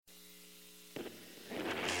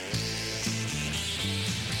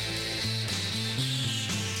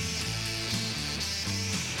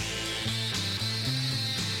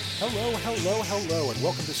Hello, and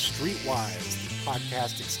welcome to Streetwise, the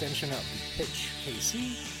podcast extension of the Pitch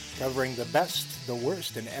KC, covering the best, the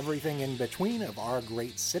worst, and everything in between of our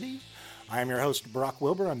great city. I'm your host, Brock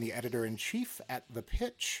Wilbur. I'm the editor-in-chief at The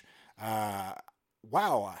Pitch. The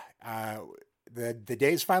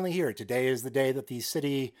day's finally here. Today is the day that the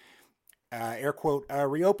city, air quote,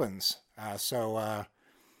 reopens.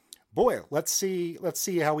 Boy, let's see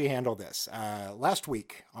how we handle this. Last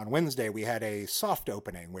week on Wednesday, we had a soft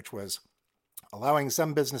opening, which was allowing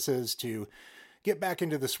some businesses to get back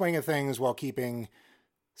into the swing of things while keeping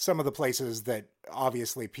some of the places that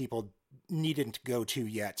obviously people needn't go to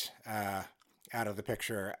yet out of the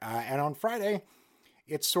picture. And on Friday,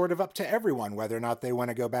 it's sort of up to everyone whether or not they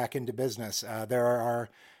want to go back into business. There are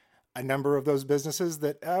a number of those businesses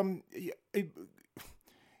that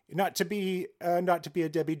not to be a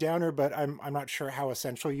Debbie Downer, but I'm not sure how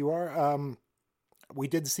essential you are. We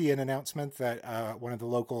did see an announcement that one of the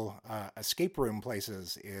local escape room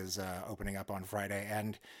places is opening up on Friday,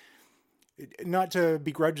 and not to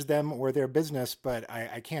begrudge them or their business, but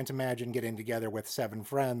I can't imagine getting together with 7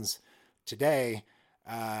 friends today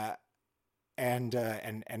and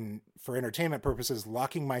for entertainment purposes,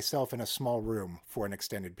 locking myself in a small room for an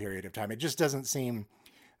extended period of time. It just doesn't seem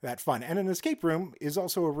that fun. And an escape room is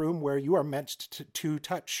also a room where you are meant to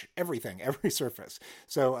touch everything, every surface.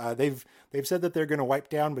 So they've said that they're going to wipe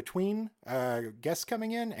down between guests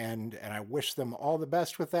coming in, and I wish them all the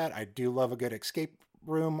best with that. I do love a good escape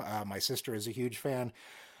room. My sister is a huge fan.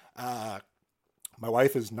 My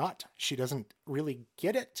wife is not. She doesn't really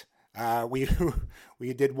get it.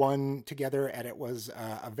 We did one together, and it was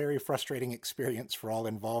a very frustrating experience for all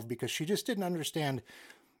involved because she just didn't understand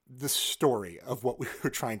the story of what we were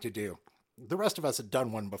trying to do. The rest of us had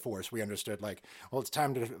done one before, so we understood, like, well, it's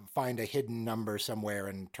time to find a hidden number somewhere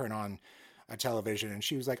and turn on a television. And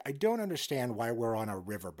she was like, I don't understand why we're on a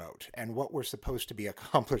riverboat and what we're supposed to be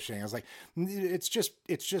accomplishing. I was like, it's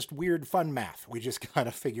just weird fun math. We just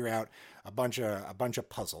gotta figure out a bunch of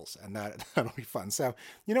puzzles, and that'll be fun. So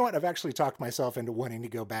you know what? I've actually talked myself into wanting to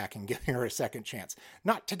go back and giving her a second chance.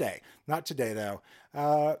 Not today though.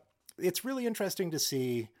 It's really interesting to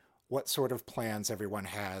see what sort of plans everyone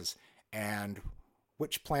has and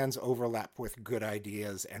which plans overlap with good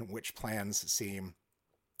ideas and which plans seem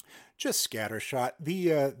just scattershot.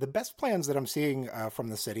 The best plans that I'm seeing from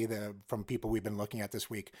the city, from people we've been looking at this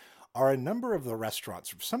week, are a number of the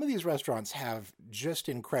restaurants. Some of these restaurants have just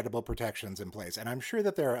incredible protections in place, and I'm sure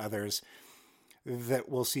that there are others that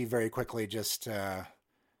we'll see very quickly just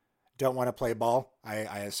don't want to play ball.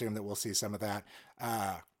 I assume that we'll see some of that.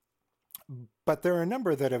 But there are a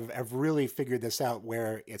number that have really figured this out,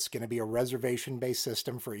 where it's going to be a reservation-based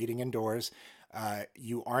system for eating indoors.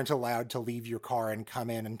 You aren't allowed to leave your car and come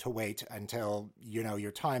in and to wait until,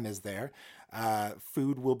 your time is there.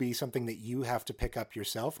 Food will be something that you have to pick up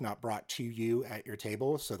yourself, not brought to you at your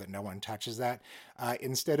table, so that no one touches that.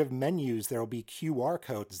 Instead of menus, there will be QR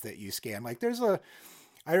codes that you scan.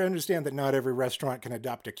 I understand that not every restaurant can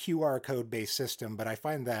adopt a QR code-based system, but I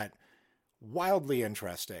find that wildly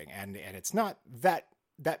interesting, and it's not that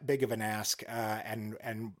big of an ask,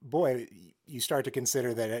 and boy, you start to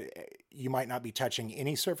consider that you might not be touching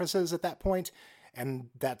any surfaces at that point, and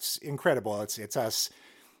that's incredible. It's us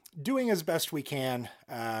doing as best we can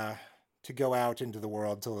to go out into the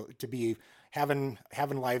world, to be having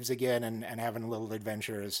lives again and having little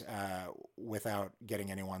adventures without getting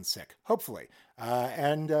anyone sick, hopefully.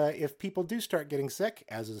 And if people do start getting sick,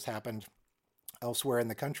 as has happened elsewhere in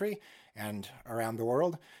the country and around the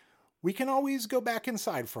world, we can always go back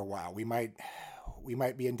inside for a while. We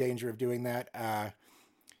might be in danger of doing that.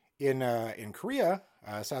 In Korea,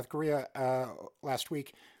 South Korea, last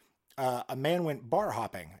week, a man went bar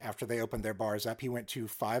hopping after they opened their bars up. He went to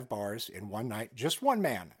 5 bars in one night. Just one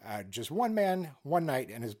man, one night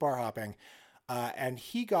in his bar hopping. And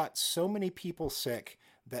he got so many people sick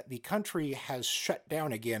that the country has shut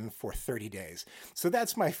down again for 30 days. So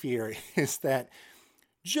that's my fear, is that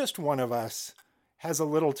just one of us has a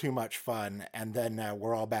little too much fun, and then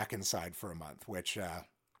we're all back inside for a month, which,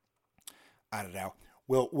 I don't know.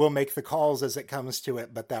 We'll make the calls as it comes to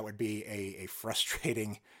it, but that would be a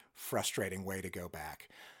frustrating way to go back.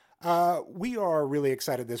 We are really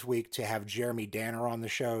excited this week to have Jeremy Danner on the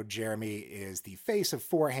show. Jeremy is the face of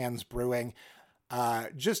Four Hands Brewing.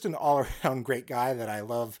 Just an all-around great guy that I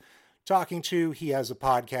love talking to. He has a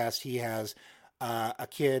podcast. He has a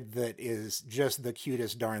kid that is just the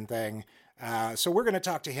cutest darn thing. So we're going to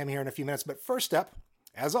talk to him here in a few minutes. But first up,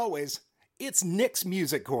 as always, it's Nick's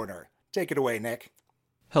Music Corner. Take it away, Nick.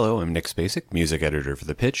 Hello, I'm Nick Spacek, music editor for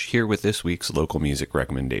The Pitch, here with this week's local music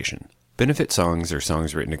recommendation. Benefit songs or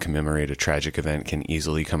songs written to commemorate a tragic event can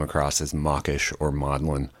easily come across as mawkish or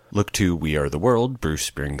maudlin. Look to We Are the World, Bruce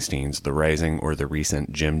Springsteen's The Rising, or the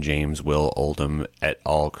recent Jim James, Will Oldham et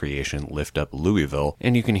al. Creation Lift Up Louisville,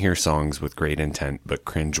 and you can hear songs with great intent but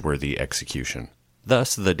cringeworthy execution.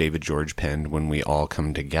 Thus, the David George penned When We All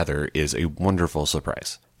Come Together is a wonderful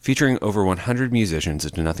surprise. Featuring over 100 musicians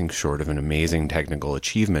is nothing short of an amazing technical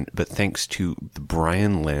achievement, but thanks to the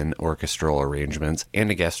Brian Lynn orchestral arrangements and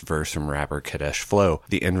a guest verse from rapper Kadesh Flow,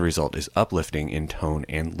 the end result is uplifting in tone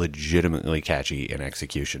and legitimately catchy in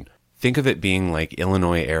execution. Think of it being like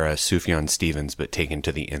Illinois-era Sufjan Stevens, but taken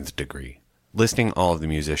to the nth degree. Listing all of the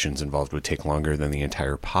musicians involved would take longer than the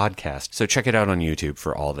entire podcast, so check it out on YouTube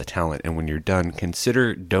for all the talent, and when you're done,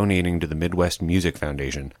 consider donating to the Midwest Music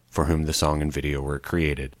Foundation, for whom the song and video were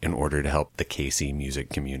created, in order to help the KC music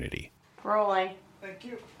community. Rolling. Thank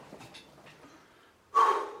you.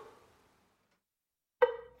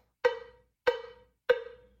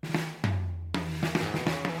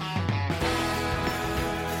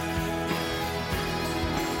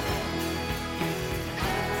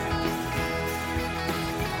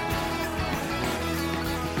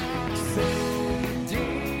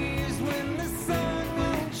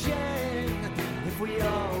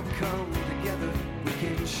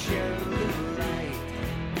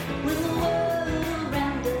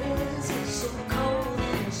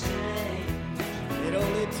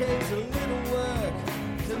 Takes a little work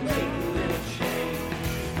to make a little change.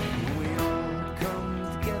 When we all come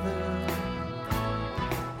together,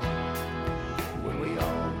 when we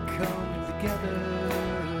all come together,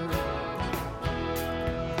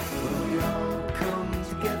 when we all come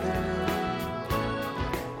together,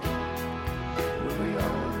 when we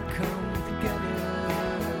all come together.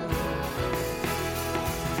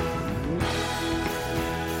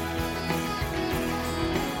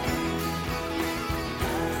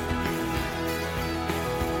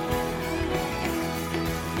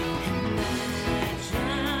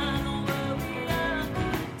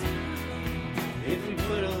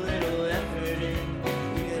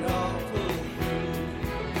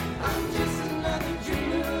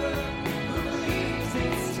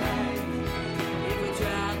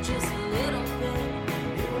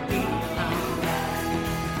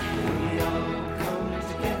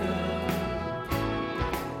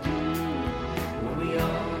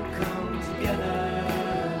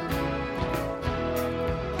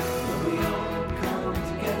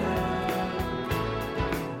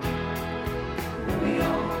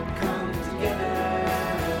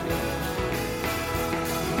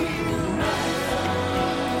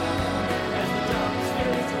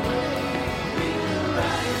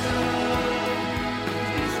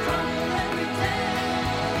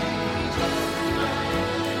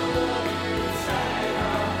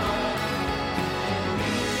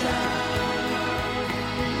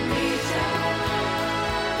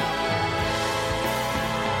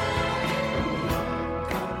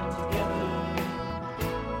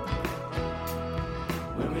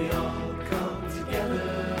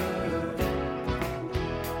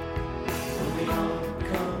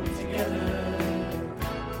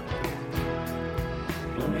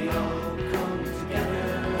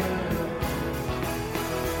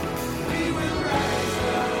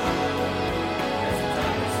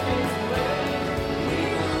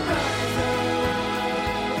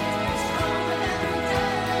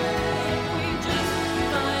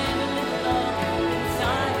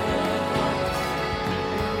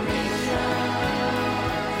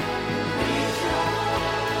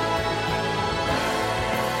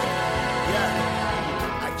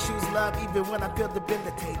 Even when I feel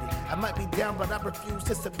debilitated, I might be down, but I refuse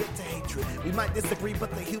to submit to hatred. We might disagree, but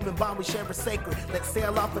the human bond we share is sacred. Let's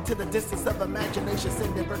sail off into the distance of imagination,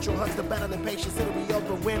 sending virtual hugs to battle and patience till we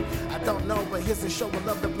overwin. I don't know, but here's a show of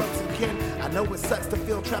love that blows and kin. I know it sucks to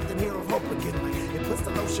feel trapped in here of hope again. It puts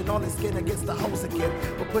the lotion on his skin against the hose again.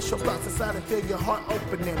 But push your thoughts aside and feel your heart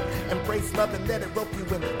opening. Embrace love and let it rope you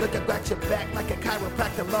in. Look, I got your back like a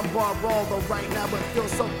chiropractor lumbar roll. Though right now it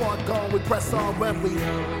feels so far gone, we press on when we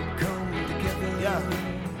come together. Yeah.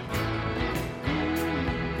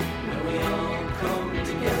 When we all come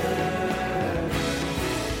together.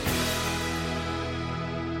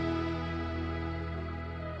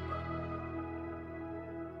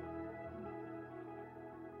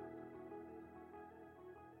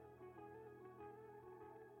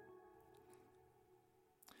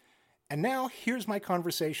 And now, here's my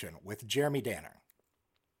conversation with Jeremy Danner.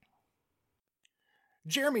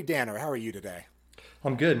 Jeremy Danner, how are you today?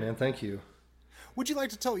 I'm good, man. Thank you. Would you like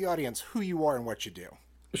to tell the audience who you are and what you do?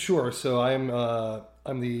 Sure. So I'm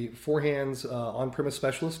the Four Hands on-premise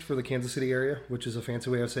specialist for the Kansas City area, which is a fancy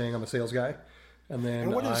way of saying I'm a sales guy. And And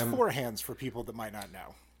then what is I'm Four Hands for people that might not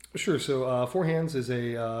know? Sure. So Four Hands is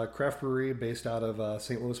a craft brewery based out of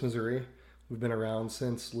St. Louis, Missouri. We've been around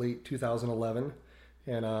since late 2011,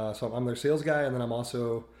 and so I'm their sales guy, and then I'm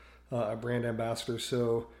also a brand ambassador.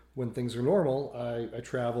 So when things are normal, I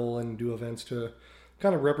travel and do events to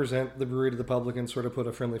kind of represent the brewery to the public and sort of put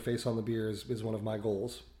a friendly face on the beer is one of my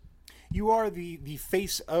goals. You are the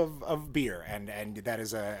face of beer, and that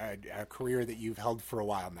is a career that you've held for a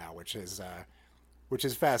while now, which is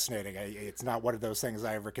fascinating. It's not one of those things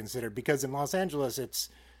I ever considered because in Los Angeles, it's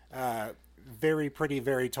very pretty,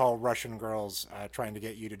 very tall Russian girls trying to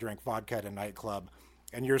get you to drink vodka at a nightclub,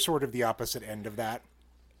 and you're sort of the opposite end of that.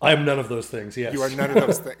 I am none of those things. Yes, You are none of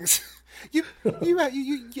those things. You,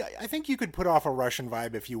 I think you could put off a Russian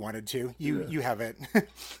vibe if you wanted to. You have it.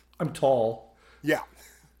 I'm tall, Yeah.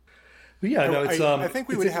 but yeah, no, it's I think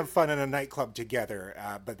we it's- would have fun in a nightclub together,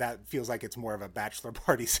 but that feels like it's more of a bachelor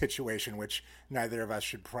party situation, which neither of us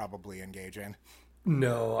should probably engage in.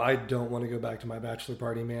 No, I don't want to go back to my bachelor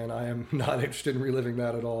party, man. I am not interested in reliving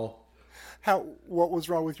that at all. What was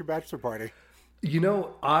wrong with your bachelor party?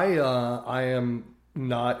 I am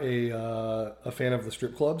not a fan of the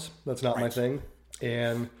strip clubs. That's not my Right. thing.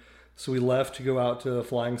 And so we left to go out to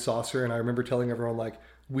Flying Saucer, and I remember telling everyone like,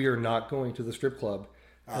 we are not going to the strip club.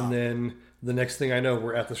 And then the next thing I know,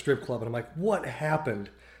 we're at the strip club, and I'm like, what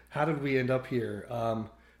happened? How did we end up here?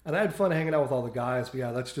 And I had fun hanging out with all the guys, but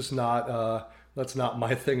yeah, that's not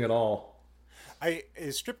my thing at all.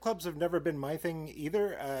 Strip clubs have never been my thing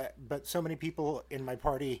either, but so many people in my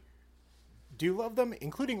party do love them,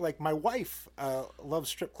 including like my wife loves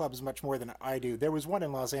strip clubs much more than I do. There was one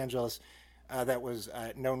in Los Angeles that was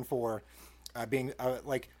known for being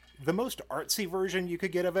like the most artsy version you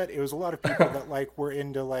could get of it. It was a lot of people that like were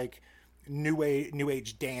into like new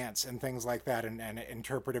age dance and things like that, and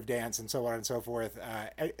interpretive dance and so on and so forth.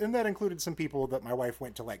 And that included some people that my wife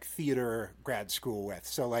went to like theater grad school with.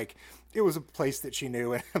 So like it was a place that she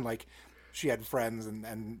knew, and like she had friends,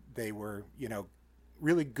 and they were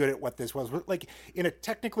really good at what this was, but like in a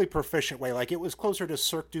technically proficient way. Like it was closer to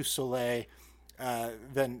Cirque du Soleil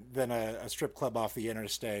than a strip club off the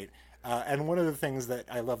interstate. And one of the things that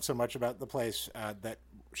I loved so much about the place that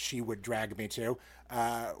she would drag me to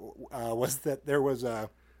was that there was a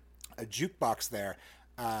jukebox there,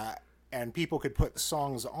 and people could put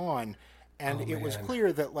songs on, and it was Man.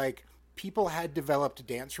 clear that like people had developed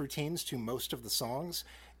dance routines to most of the songs,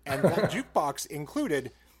 and that jukebox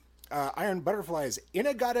included Iron Butterfly's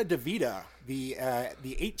Inagata Davida, the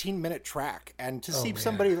 18-minute track. And to see man.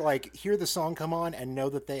 somebody like hear the song come on and know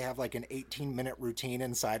that they have like an 18-minute routine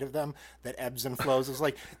inside of them that ebbs and flows is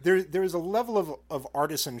like there's a level of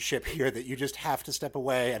artisanship here that you just have to step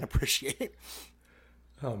away and appreciate.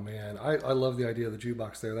 Oh man, I love the idea of the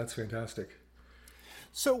jukebox there. That's fantastic.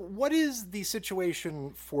 So what is the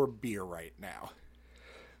situation for beer right now?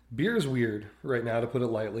 Beer is weird right now, to put it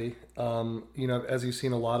lightly. As you've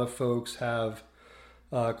seen, a lot of folks have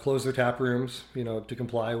closed their tap rooms, to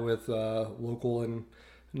comply with local and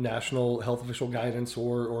national health official guidance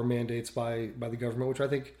or mandates by the government, which I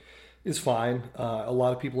think is fine. A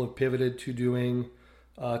lot of people have pivoted to doing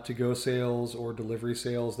to-go sales or delivery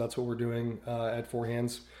sales. That's what we're doing at Four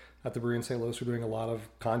Hands at the brewery in St. Louis. We're doing a lot of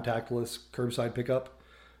contactless curbside pickup.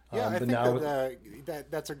 Yeah, I But think now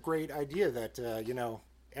that's a great idea that,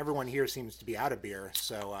 everyone here seems to be out of beer.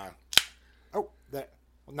 So,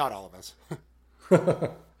 not all of us.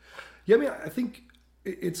 Yeah, I mean, I think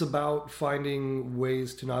it's about finding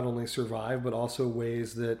ways to not only survive, but also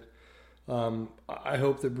ways that I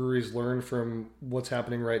hope that breweries learn from what's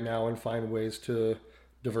happening right now and find ways to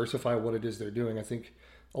diversify what it is they're doing. I think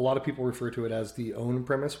a lot of people refer to it as the own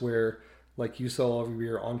premise, where like you sell all of your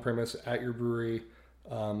beer on premise at your brewery.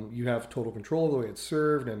 You have total control of the way it's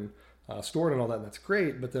served and stored and all that, and that's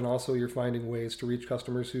great. But then also you're finding ways to reach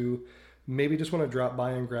customers who maybe just want to drop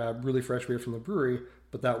by and grab really fresh beer from the brewery,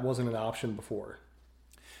 but that wasn't an option before.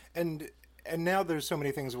 And now there's so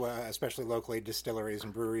many things, especially locally, distilleries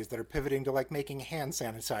and breweries that are pivoting to like making hand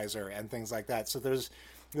sanitizer and things like that. So there's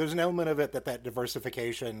an element of it that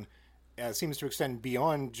diversification seems to extend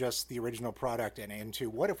beyond just the original product and into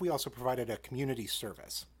what if we also provided a community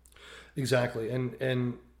service. Exactly.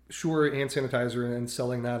 And sure, hand sanitizer and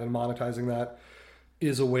selling that and monetizing that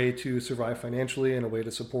is a way to survive financially and a way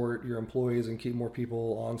to support your employees and keep more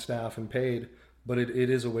people on staff and paid. But it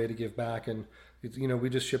is a way to give back. And, we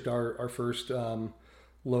just shipped our first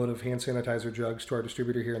load of hand sanitizer jugs to our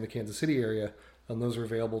distributor here in the Kansas City area. And those are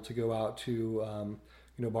available to go out to,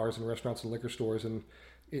 bars and restaurants and liquor stores. And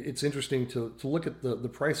it's interesting to look at the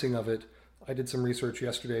pricing of it. I did some research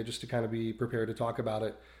yesterday just to kind of be prepared to talk about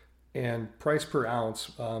it. And price per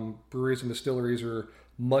ounce, breweries and distilleries are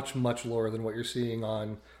much, much lower than what you're seeing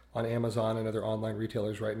on Amazon and other online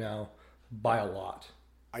retailers right now by a lot.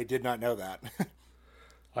 I did not know that.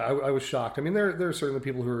 I was shocked. I mean, there are certainly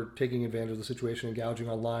people who are taking advantage of the situation and gouging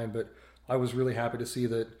online, but I was really happy to see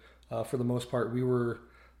that for the most part, we were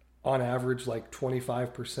on average like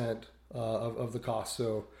 25% of the cost.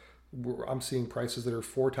 So I'm seeing prices that are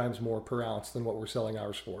 4 times more per ounce than what we're selling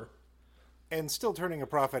ours for. And still turning a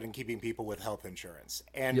profit and keeping people with health insurance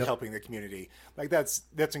and Yep. helping the community. Like that's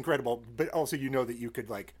incredible. But also, you know that you could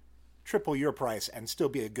like triple your price and still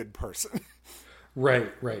be a good person.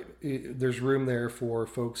 Right. There's room there for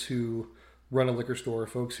folks who run a liquor store,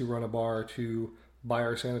 folks who run a bar to buy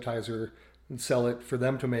our sanitizer and sell it for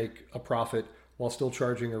them to make a profit while still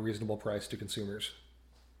charging a reasonable price to consumers.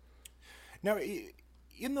 Now,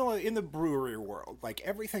 in the brewery world, like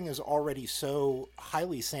everything is already so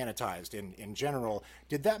highly sanitized in general.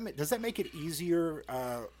 Does that make it easier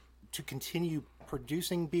to continue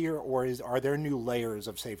producing beer, or are there new layers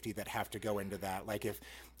of safety that have to go into that? Like if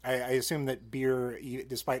I assume that beer,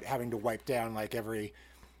 despite having to wipe down like every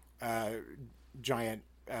giant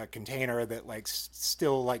container, that like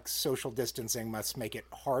still like social distancing must make it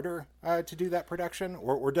harder to do that production,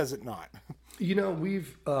 or does it not? You know,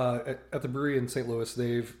 we've at the brewery in St. Louis,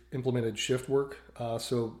 they've implemented shift work,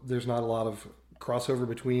 so there's not a lot of crossover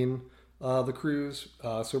between the crews,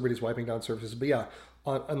 so everybody's wiping down surfaces. But yeah,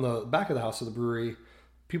 on the back of the house of the brewery,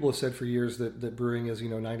 people have said for years that brewing is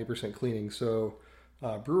 90% cleaning. So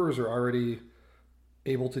brewers are already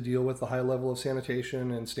able to deal with the high level of sanitation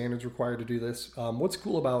and standards required to do this. What's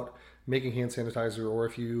cool about making hand sanitizer, or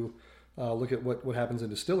if you look at what happens in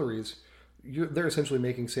distilleries, they're essentially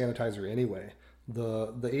making sanitizer anyway.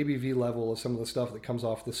 The ABV level of some of the stuff that comes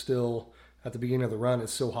off the still at the beginning of the run is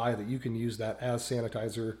so high that you can use that as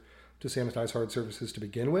sanitizer to sanitize hard surfaces to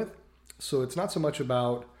begin with. So it's not so much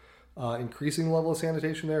about increasing the level of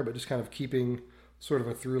sanitation there, but just kind of keeping sort of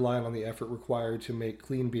a through line on the effort required to make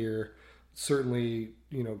clean beer. Certainly,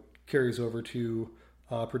 carries over to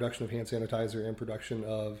production of hand sanitizer and production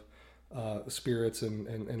of spirits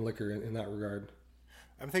and liquor in that regard.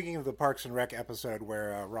 I'm thinking of the Parks and Rec episode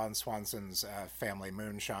where Ron Swanson's family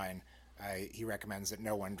moonshine, he recommends that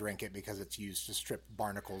no one drink it because it's used to strip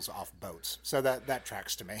barnacles off boats. So that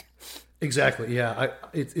tracks to me. Exactly. Yeah.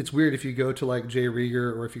 It's weird if you go to like J.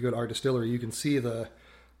 Rieger or if you go to our distillery, you can see the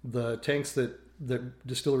tanks that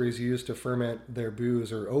distilleries use to ferment their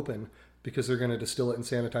booze are open because they're going to distill it and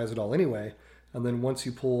sanitize it all anyway. And then once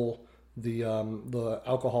you pull the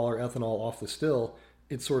alcohol or ethanol off the still,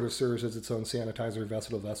 it sort of serves as its own sanitizer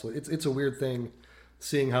vessel to vessel. It's a weird thing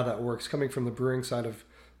seeing how that works. Coming from the brewing side of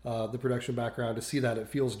the production background, to see that it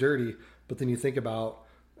feels dirty, but then you think about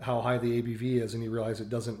how high the ABV is and you realize it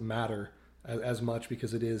doesn't matter as much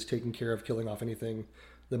because it is taking care of killing off anything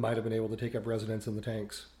that might have been able to take up residence in the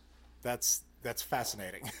tanks. That's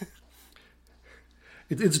fascinating.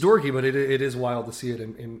 It's dorky, but it is wild to see it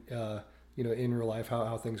in real life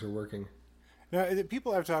how things are working. Now, the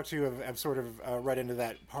people I've talked to have sort of run into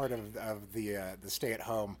that part of the stay at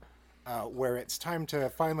home where it's time to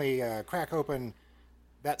finally crack open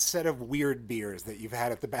that set of weird beers that you've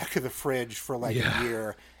had at the back of the fridge for like a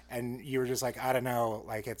year, and you were just like, I don't know,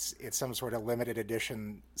 like it's some sort of limited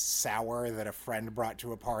edition sour that a friend brought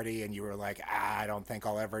to a party, and you were like, I don't think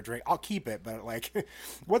I'll ever drink. I'll keep it, but like,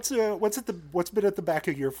 what's been at the back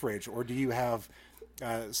of your fridge, or do you have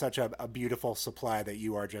such a beautiful supply that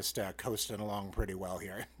you are just coasting along pretty well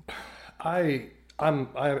here? I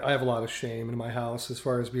have a lot of shame in my house as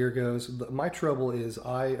far as beer goes. My trouble is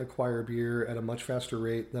I acquire beer at a much faster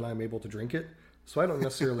rate than I'm able to drink it. So I don't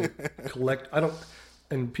necessarily collect.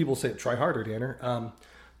 And people say, try harder, Danner.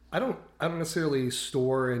 I don't necessarily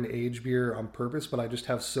store and age beer on purpose, but I just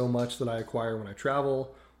have so much that I acquire when I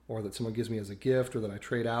travel, or that someone gives me as a gift, or that I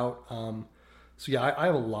trade out. So yeah, I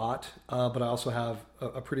have a lot, but I also have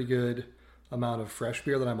a pretty good amount of fresh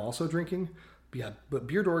beer that I'm also drinking. But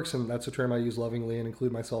Beer Dorks, and that's a term I use lovingly and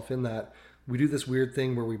include myself in that, we do this weird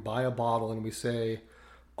thing where we buy a bottle and we say,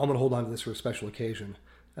 I'm going to hold on to this for a special occasion.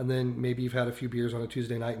 And then maybe you've had a few beers on a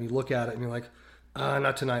Tuesday night and you look at it and you're like,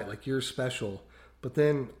 not tonight, like you're special. But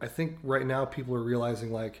then I think right now people are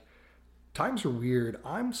realizing like, times are weird.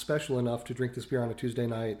 I'm special enough to drink this beer on a Tuesday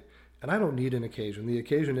night and I don't need an occasion. The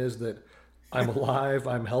occasion is that I'm alive,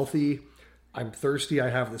 I'm healthy, I'm thirsty, I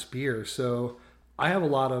have this beer. So I have a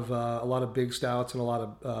lot of big stouts and a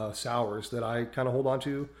lot of sours that I kind of hold on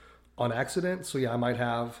to on accident. So yeah, I might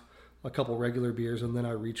have a couple regular beers and then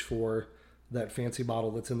I reach for that fancy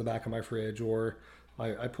bottle that's in the back of my fridge, or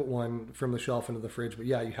I put one from the shelf into the fridge. But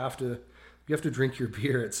yeah, you have to drink your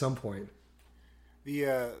beer at some point.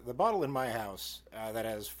 The bottle in my house that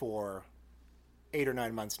has for 8 or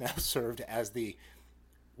 9 months now served as the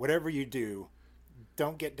whatever you do,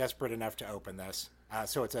 don't get desperate enough to open this.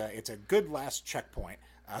 So it's a good last checkpoint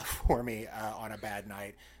for me on a bad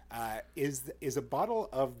night. Is a bottle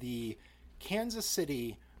of the Kansas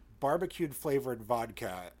City barbecued flavored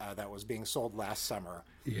vodka that was being sold last summer.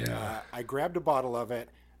 Yeah. I grabbed a bottle of it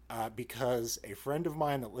because a friend of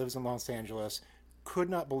mine that lives in Los Angeles could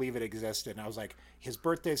not believe it existed. And I was like, his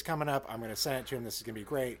birthday's coming up. I'm going to send it to him. This is going to be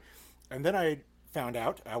great. And then I found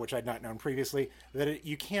out, which I'd not known previously, that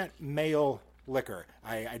you can't mail liquor.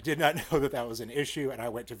 I did not know that was an issue. And I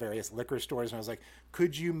went to various liquor stores and I was like,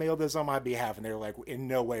 could you mail this on my behalf? And they were like, in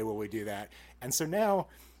no way will we do that. And so now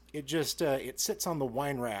it just, it sits on the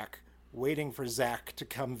wine rack waiting for Zach to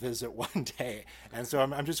come visit one day. And so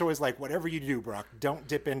I'm just always like, whatever you do, Brock, don't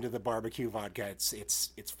dip into the barbecue vodka.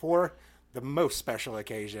 It's for the most special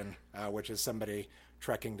occasion, which is somebody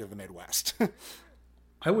trekking to the Midwest.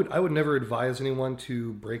 I would never advise anyone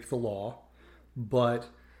to break the law, but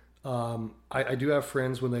I do have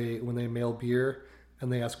friends when they mail beer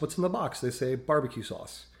and they ask what's in the box, they say barbecue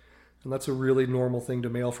sauce, and that's a really normal thing to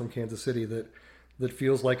mail from Kansas City that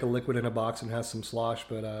feels like a liquid in a box and has some slosh.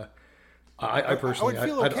 But I personally I would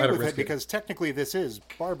feel okay I'd with risk it because technically this is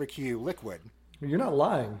barbecue liquid. You're not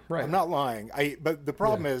lying, right? I'm not lying. But the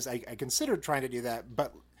problem is I considered trying to do that,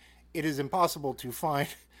 but it is impossible to find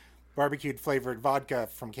barbecued flavored vodka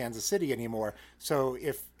from Kansas City anymore. So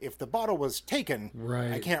if the bottle was taken,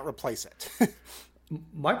 right, I can't replace it.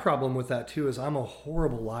 My problem with that too is I'm a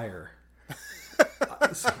horrible liar.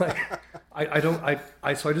 So I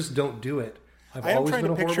just don't do it. I am trying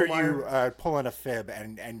to picture you pulling a fib,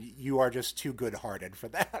 and you are just too good-hearted for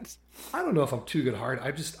that. I don't know if I'm too good-hearted.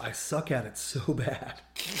 I suck at it so bad.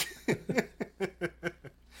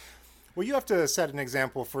 Well, you have to set an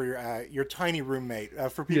example for your tiny roommate.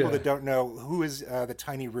 For people that don't know, who is the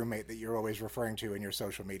tiny roommate that you're always referring to in your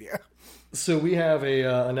social media? So we have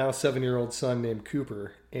a now 7-year-old son named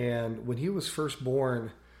Cooper, and when he was first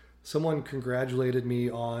born, someone congratulated me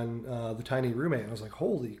on the tiny roommate. And I was like,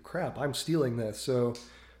 holy crap, I'm stealing this. So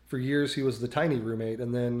for years he was the tiny roommate,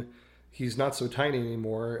 and then he's not so tiny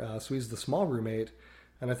anymore. So he's the small roommate.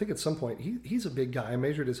 And I think at some point, he's a big guy. I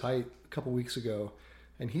measured his height a couple weeks ago,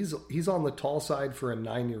 and he's on the tall side for a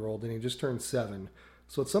 9-year-old, and he just turned 7.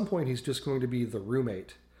 So at some point he's just going to be the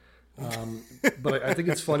roommate. But I think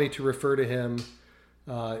it's funny to refer to him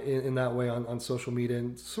in that way on social media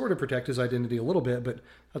and sort of protect his identity a little bit, but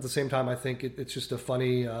at the same time, I think it's just a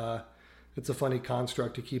funny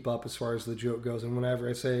construct to keep up as far as the joke goes. And whenever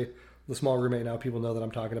I say the small roommate now, people know that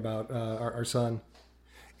I'm talking about our son.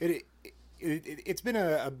 It's been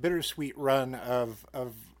a bittersweet run of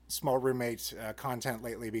small roommate content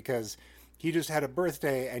lately because he just had a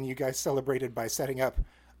birthday and you guys celebrated by setting up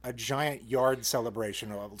a giant yard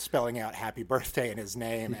celebration spelling out happy birthday in his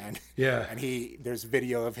name. And there's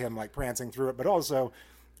video of him like prancing through it, but also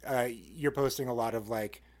you're posting a lot of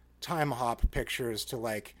like time hop pictures to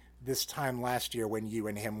like this time last year when you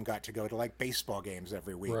and him got to go to like baseball games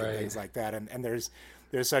every week and things like that. And there's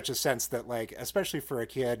such a sense that like, especially for a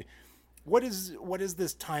kid, what is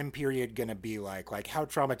this time period going to be like? Like, how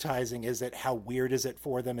traumatizing is it? How weird is it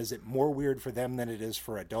for them? Is it more weird for them than it is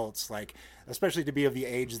for adults? Like, especially to be of the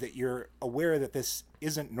age that you're aware that this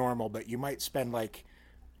isn't normal, but you might spend like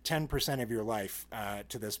 10% of your life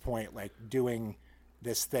to this point, like doing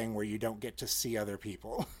this thing where you don't get to see other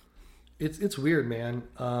people. It's weird, man.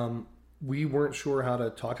 We weren't sure how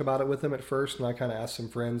to talk about it with him at first, and I kind of asked some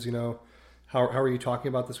friends, how are you talking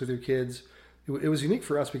about this with your kids? It was unique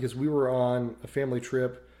for us because we were on a family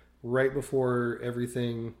trip right before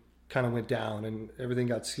everything kind of went down and everything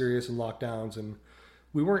got serious and lockdowns, and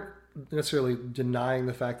we weren't necessarily denying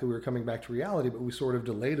the fact that we were coming back to reality, but we sort of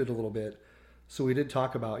delayed it a little bit. So we did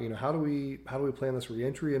talk about, how do we plan this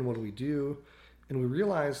reentry and what do we do? And we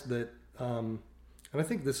realized that, and I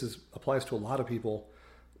think this applies to a lot of people,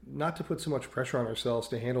 not to put so much pressure on ourselves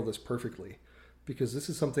to handle this perfectly, because this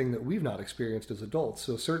is something that we've not experienced as adults.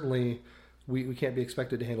 So certainly we can't be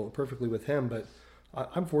expected to handle it perfectly with him, but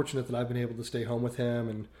I'm fortunate that I've been able to stay home with him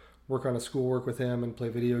and work on his schoolwork with him and play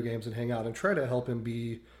video games and hang out and try to help him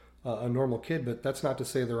be a normal kid. But that's not to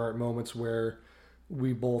say there aren't moments where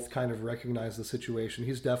we both kind of recognize the situation.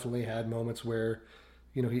 He's definitely had moments where,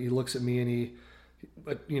 he looks at me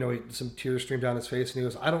and some tears stream down his face and he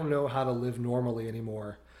goes, I don't know how to live normally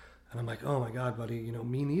anymore. And I'm like, oh my God, buddy,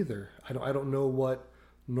 me neither. I don't know what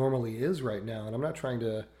normally is right now. And I'm not trying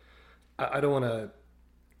to, I don't want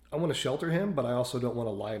to shelter him, but I also don't want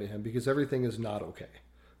to lie to him because everything is not okay.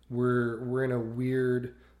 We're in a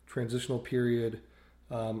weird transitional period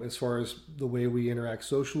as far as the way we interact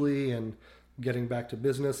socially and getting back to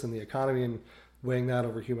business and the economy and weighing that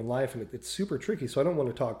over human life. And it's super tricky. So I don't want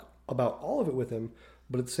to talk about all of it with him,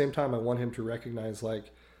 but at the same time, I want him to recognize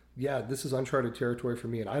like, yeah, this is uncharted territory for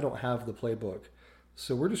me and I don't have the playbook.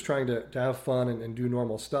 So we're just trying to have fun and do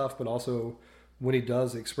normal stuff, but also when he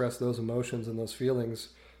does express those emotions and those feelings,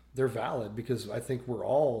 they're valid because I think we're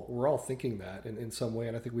all thinking that in some way.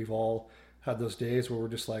 And I think we've all had those days where we're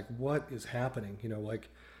just like, what is happening? You know, like,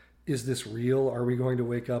 is this real? Are we going to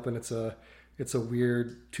wake up and it's a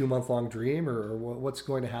weird 2-month-long dream or what's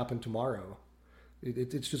going to happen tomorrow?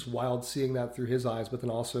 It's just wild seeing that through his eyes, but then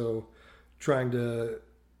also trying to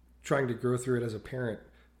grow through it as a parent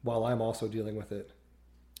while I'm also dealing with it.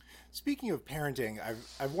 Speaking of parenting,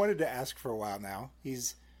 I've wanted to ask for a while now.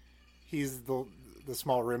 He's the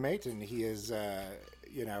small roommate, and he is,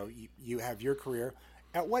 you have your career.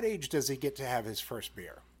 At what age does he get to have his first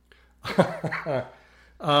beer?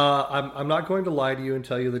 I'm not going to lie to you and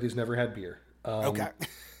tell you that he's never had beer. Okay.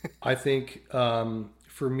 I think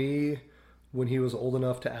for me, when he was old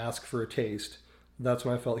enough to ask for a taste, that's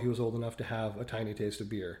when I felt he was old enough to have a tiny taste of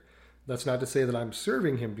beer. That's not to say that I'm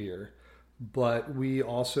serving him beer, but we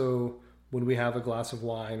also, when we have a glass of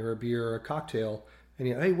wine or a beer or a cocktail, and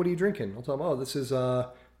hey, what are you drinking? I'll tell him, oh, this is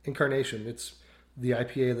Incarnation. It's the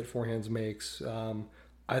IPA that Four Hands makes.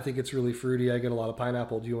 I think it's really fruity. I get a lot of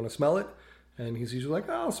pineapple. Do you want to smell it? And he's usually like,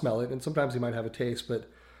 oh, I'll smell it. And sometimes he might have a taste, but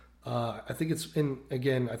I think it's,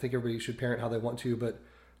 again, I think everybody should parent how they want to, but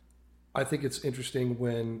I think it's interesting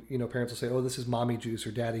when, parents will say, oh, this is mommy juice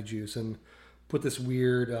or daddy juice and put this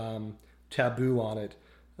weird taboo on it.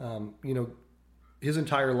 His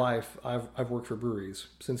entire life, I've worked for breweries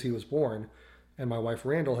since he was born. And my wife,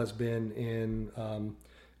 Randall, has been in,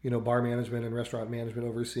 bar management and restaurant management,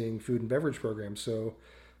 overseeing food and beverage programs. So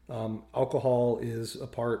alcohol is a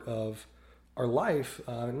part of our life.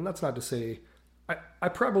 And that's not to say,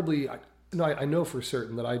 I know for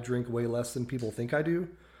certain that I drink way less than people think I do.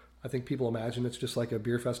 I think people imagine it's just like a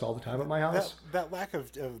beer fest all the time at my house. That lack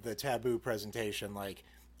of the taboo presentation, like,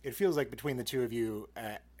 it feels like between the two of you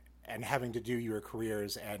and having to do your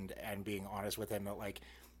careers and being honest with him, that, like,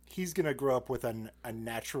 he's going to grow up with a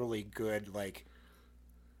naturally good, like,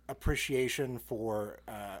 appreciation for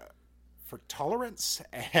tolerance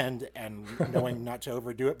and knowing not to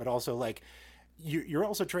overdo it, but also, like, you're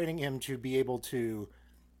also training him to be able to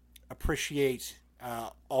appreciate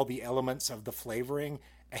all the elements of the flavoring.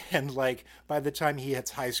 And, like, by the time he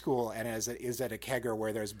hits high school and is at a kegger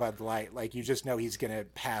where there's Bud Light, like, you just know he's going to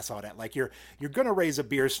pass on it. Like, you're going to raise a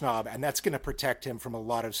beer snob, and that's going to protect him from a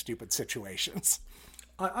lot of stupid situations.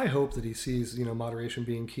 I hope that he sees, moderation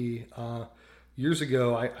being key. Years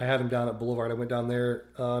ago, I had him down at Boulevard. I went down there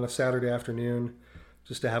on a Saturday afternoon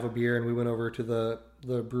just to have a beer, and we went over to the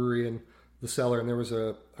brewery and the cellar, and there was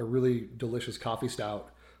a really delicious coffee stout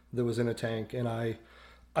that was in a tank, and I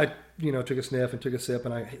took a sniff and took a sip,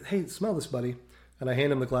 and hey, smell this, buddy. And I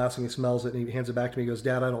hand him the glass, and he smells it, and he hands it back to me. He goes,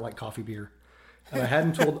 Dad, I don't like coffee beer. And I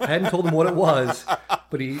hadn't told him what it was,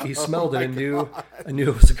 but he smelled it and knew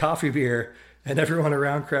it was a coffee beer. And everyone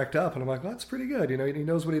around cracked up, and I'm like, well, that's pretty good. He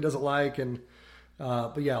knows what he doesn't like, and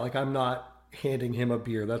but yeah, like, I'm not handing him a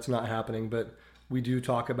beer. That's not happening. But we do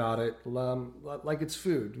talk about it like it's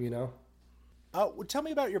food. Tell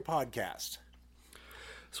me about your podcast.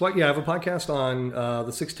 So I have a podcast on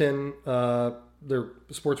the 610, their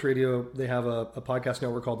sports radio. They have a podcast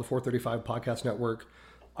network called the 435 Podcast Network.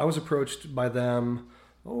 I was approached by them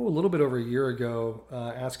a little bit over a year ago,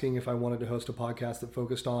 asking if I wanted to host a podcast that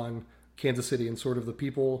focused on Kansas City and sort of the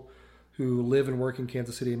people who live and work in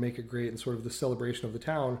Kansas City and make it great and sort of the celebration of the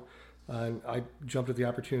town. And I jumped at the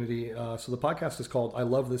opportunity. So the podcast is called I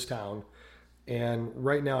Love This Town. And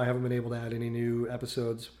right now I haven't been able to add any new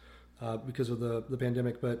episodes because of the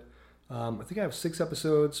pandemic, but I think I have 6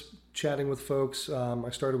 episodes chatting with folks. I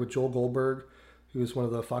started with Joel Goldberg, who is one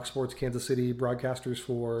of the Fox Sports Kansas City broadcasters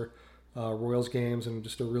for Royals games and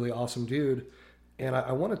just a really awesome dude. And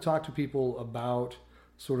I want to talk to people about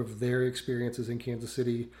sort of their experiences in Kansas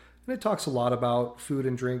City. And it talks a lot about food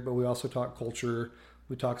and drink, but we also talk culture.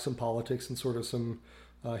 We talk some politics and sort of some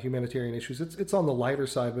humanitarian issues. It's on the lighter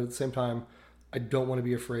side, but at the same time, I don't want to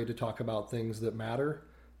be afraid to talk about things that matter.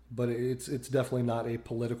 But it's definitely not a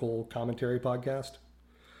political commentary podcast.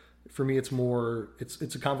 For me, it's more,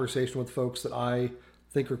 it's a conversation with folks that I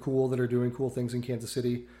think are cool, that are doing cool things in Kansas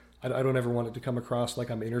City. I don't ever want it to come across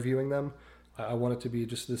like I'm interviewing them. I want it to be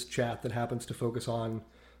just this chat that happens to focus on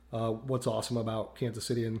what's awesome about Kansas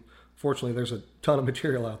City. And fortunately, there's a ton of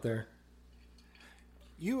material out there.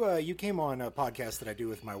 You came on a podcast that I do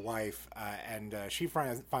with my wife, and she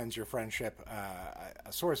finds your friendship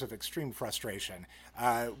a source of extreme frustration.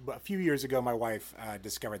 A few years ago, my wife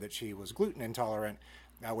discovered that she was gluten intolerant,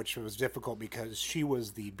 which was difficult because she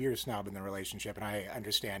was the beer snob in the relationship, and I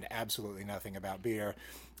understand absolutely nothing about beer.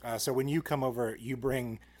 So when you come over, you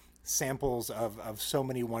bring samples of so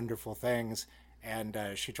many wonderful things, and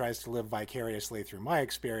she tries to live vicariously through my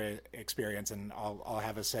experience, and I'll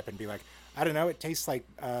have a sip and be like, I don't know, it tastes like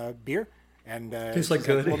beer. And tastes like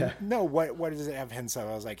good. Yeah. No, what does it have hints of?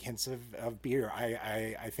 I was like, hints of beer.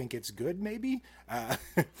 I think it's good, maybe. I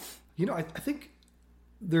think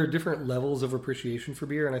there are different levels of appreciation for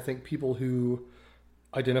beer, and I think people who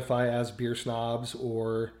identify as beer snobs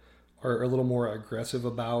or are a little more aggressive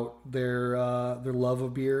about their love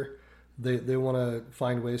of beer, they want to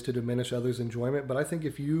find ways to diminish others' enjoyment. But I think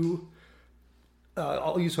if you,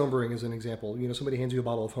 I'll use homebrewing as an example. Somebody hands you a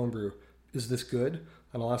bottle of homebrew. Is this good?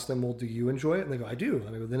 And I'll ask them, well, do you enjoy it? And they go, I do.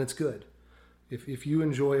 And I go, then it's good. If you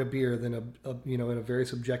enjoy a beer, then in a very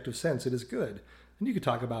subjective sense, it is good. And you could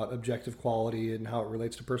talk about objective quality and how it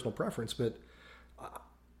relates to personal preference, but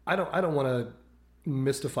I don't want to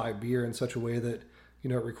mystify beer in such a way that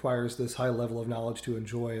it requires this high level of knowledge to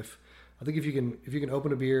enjoy. I think if you can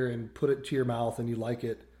open a beer and put it to your mouth and you like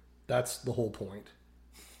it, that's the whole point.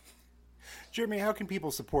 Jeremy, how can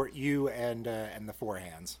people support you and the Four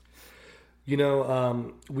Hands?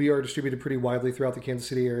 We are distributed pretty widely throughout the Kansas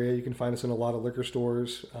City area. You can find us in a lot of liquor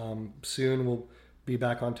stores. Soon we'll be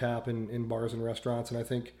back on tap in bars and restaurants. And I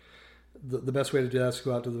think the best way to do that is to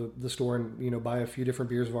go out to the store and, buy a few different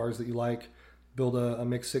beers of ours that you like, build a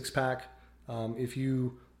mixed 6-pack. If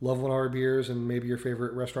you love one of our beers and maybe your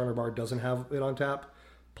favorite restaurant or bar doesn't have it on tap,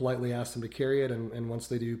 politely ask them to carry it. And once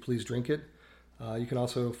they do, please drink it. You can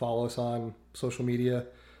also follow us on social media.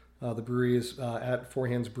 The brewery is at Four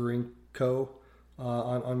Hands Brewing Co.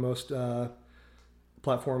 On most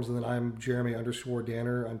platforms, and then I'm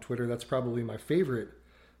Jeremy_Danner on Twitter. That's probably my favorite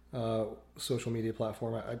social media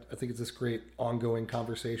platform. I think it's this great ongoing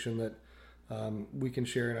conversation that we can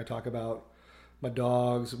share, and I talk about my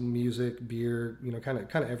dogs, music, beer, kind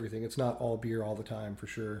of everything. It's not all beer all the time, for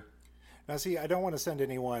sure. Now, see, I don't want to send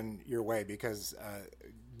anyone your way because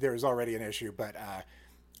there's already an issue, but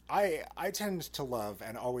I tend to love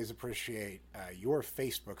and always appreciate your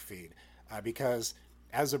Facebook feed because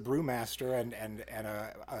as a brewmaster and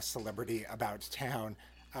a celebrity about town,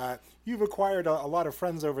 you've acquired a lot of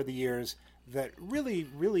friends over the years that really,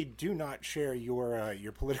 really do not share your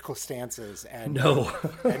political stances. And no.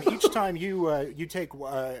 And each time you take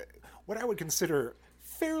what I would consider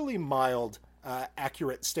fairly mild,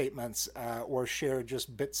 accurate statements or share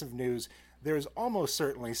just bits of news, there's almost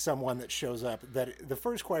certainly someone that shows up that the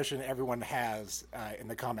first question everyone has in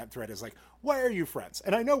the comment thread is like, why are you friends?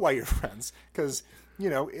 And I know why you're friends because,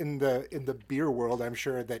 in the beer world, I'm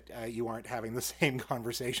sure that you aren't having the same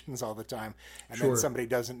conversations all the time. And Sure. Then somebody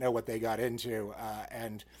doesn't know what they got into.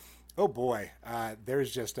 And oh boy,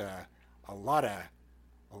 there's just a lot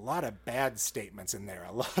of bad statements in there,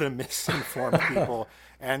 a lot of misinformed people,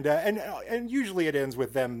 and usually it ends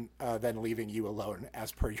with them then leaving you alone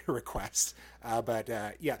as per your request. But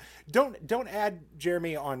don't add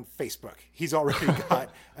Jeremy on Facebook. He's already got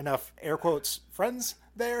enough air quotes friends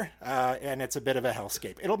there, and it's a bit of a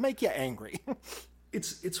hellscape. It'll make you angry.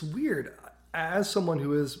 It's weird. As someone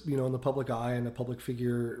who is in the public eye and a public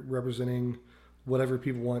figure representing whatever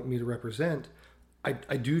people want me to represent,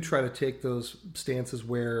 I do try to take those stances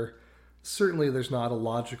where certainly there's not a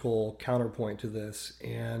logical counterpoint to this,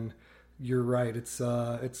 and you're right. It's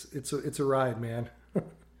a ride, man.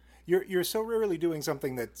 You're so rarely doing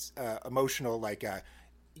something that's emotional, like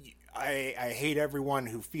I hate everyone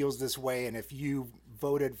who feels this way, and if you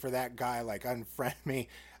voted for that guy, like unfriend me.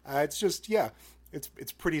 It's just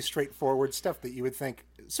it's pretty straightforward stuff that you would think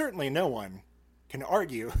certainly no one can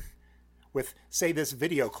argue with, say, this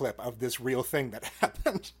video clip of this real thing that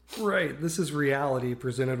happened. Right. This is reality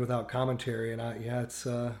presented without commentary. And it's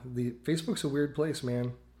the Facebook's a weird place,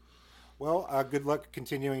 man. Well, good luck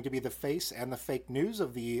continuing to be the face and the fake news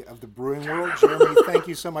of the brewing world. Jeremy, thank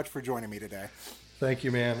you so much for joining me today. Thank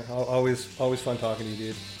you, man. Always fun talking to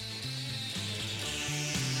you, dude.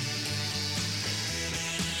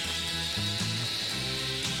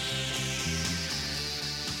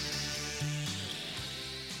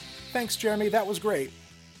 Thanks, Jeremy. That was great.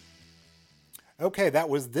 Okay, that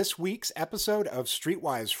was this week's episode of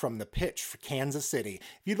Streetwise from The Pitch for Kansas City.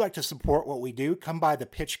 If you'd like to support what we do, come by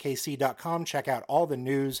thepitchkc.com. Check out all the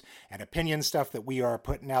news and opinion stuff that we are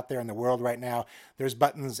putting out there in the world right now. There's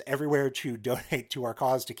buttons everywhere to donate to our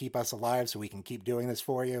cause to keep us alive so we can keep doing this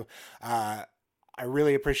for you. I I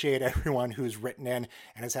really appreciate everyone who's written in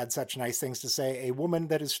and has had such nice things to say. A woman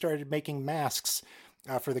that has started making masks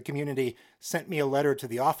for the community sent me a letter to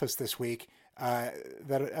the office this week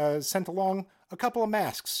that sent along a couple of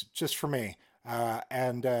masks just for me.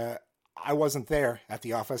 And I wasn't there at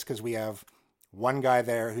the office because we have one guy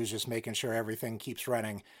there who's just making sure everything keeps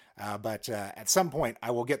running. But at some point,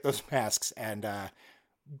 I will get those masks, and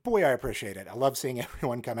boy, I appreciate it. I love seeing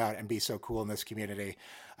everyone come out and be so cool in this community.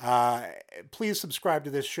 Please subscribe to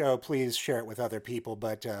this show. Please share it with other people.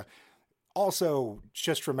 But also,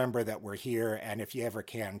 just remember that we're here, and if you ever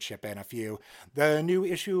can, chip in a few. The new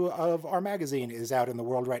issue of our magazine is out in the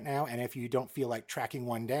world right now, and if you don't feel like tracking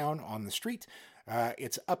one down on the street,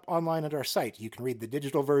 it's up online at our site. You can read the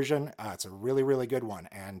digital version. It's a really, really good one.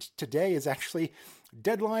 And today is actually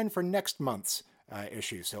deadline for next month's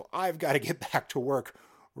issue. So I've got to get back to work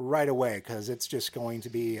right away because it's just going to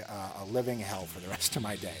be a living hell for the rest of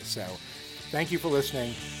my day. So thank you for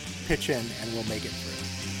listening. Pitch in and we'll make it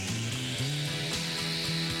through.